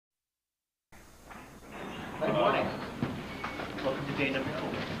Day number 2.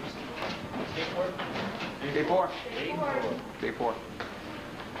 Day 4? Day 4. Day 4. Day 4.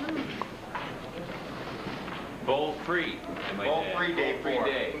 Bowl free. Bowl free, day 4.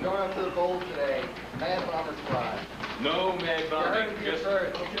 Day. We're going up to the bowl today. Mad Bomber Squad. No mad bombing. Just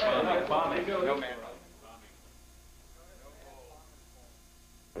bombing. Bombing. No mad bombing.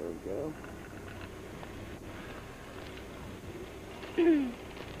 There we go.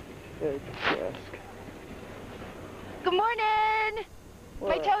 There's the desk. Good morning!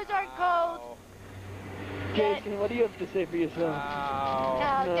 My toes aren't cold. Jason, what do you have to say for yourself?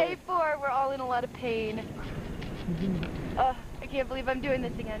 No, day 4, we're all in a lot of pain. I can't believe I'm doing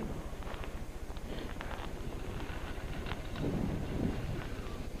this again.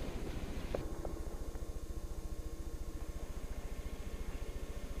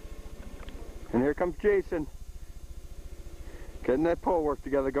 And here comes Jason. Getting that pole work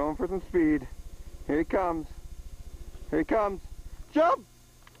together, going for some speed. Here he comes. Here he comes. Jump!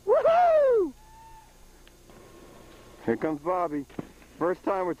 Woohoo! Here comes Bobby. First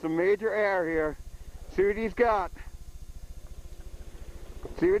time with some major air here. See what he's got.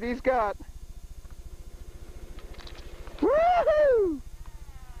 See what he's got. Woohoo!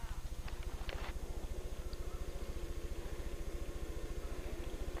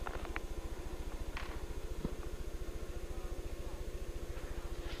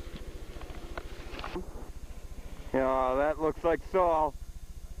 Oh, that looks like Saul.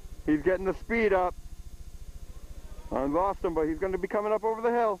 He's getting the speed up. I lost him, but he's going to be coming up over the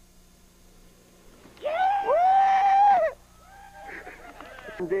hill.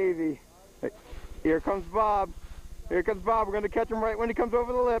 Davey. Here comes Bob. Here comes Bob. We're going to catch him right when he comes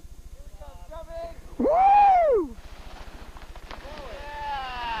over the lip. Woo!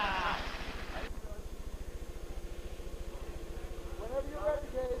 Yeah! Whenever you're ready,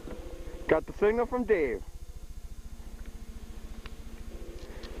 Dave. Got the signal from Dave.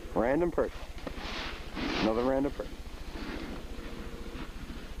 Random person. Another random person.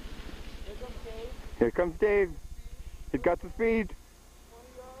 Here comes Dave. Here comes Dave. He's got the speed. 20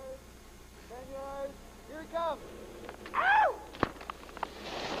 yards. 10 yards. Here he comes. Ow!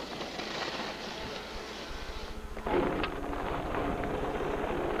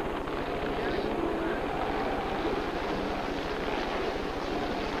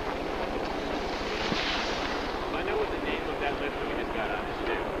 I know what the name of that lift that we just got on is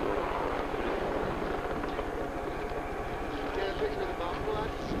too. Get a picture of the bomb squad?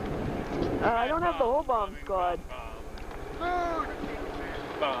 I don't have the whole bomb squad. Food!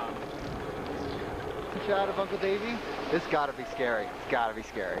 Bomb. Shot of Uncle Davey. This gotta be scary. It's gotta be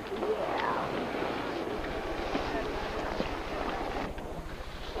scary.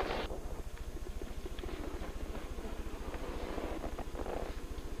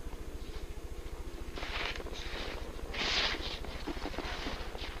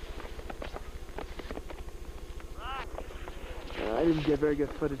 I didn't get very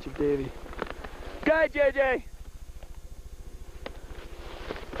good footage of Davey. Go, JJ!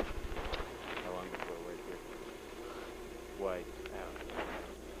 How long before white here? White out.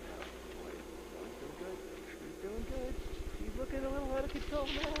 He's doing good. He's looking a little out of control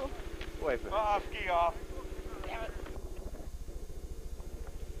now. Wipe it. Off, ski off.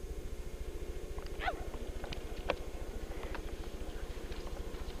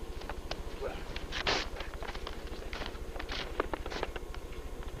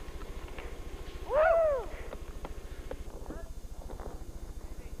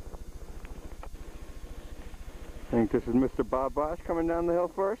 I think this is Mr. Bob Bosch coming down the hill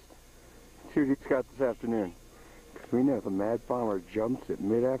first. Let's see what he's got this afternoon. Because we know the Mad Bomber jumps at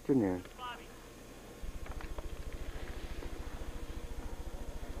mid-afternoon.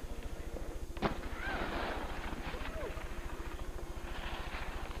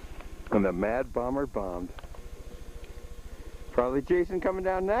 And the Mad Bomber bombed. Probably Jason coming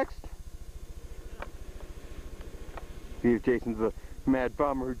down next. See if Jason's the Mad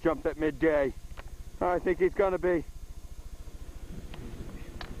Bomber who jumped at midday. I think he's gonna be.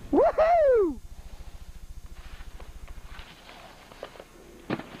 Woohoo!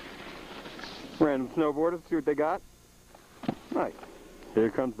 Random snowboarders, see what they got. Nice.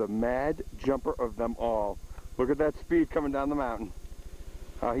 Here comes the mad jumper of them all. Look at that speed coming down the mountain.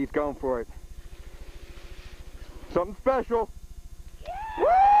 Oh, he's going for it. Something special.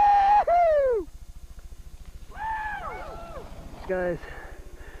 Woohoo! Guys,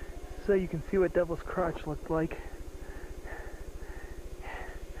 so you can see what Devil's Crotch looked like.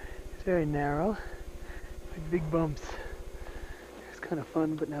 It's very narrow, with big bumps. It's kind of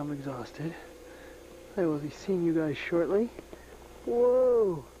fun, but now I'm exhausted. I will be seeing you guys shortly.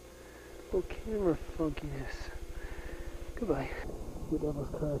 Whoa! Little camera funkiness. Goodbye. the Devil's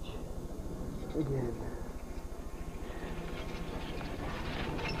Crotch again.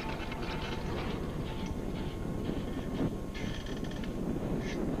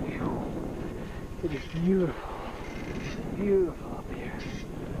 It is beautiful, beautiful up here.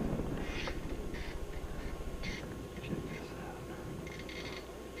 Check this out.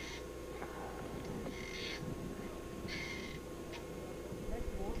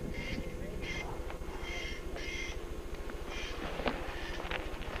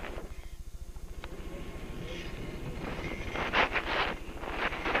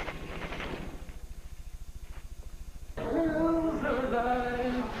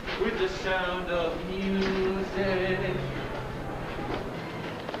 With the sound of music.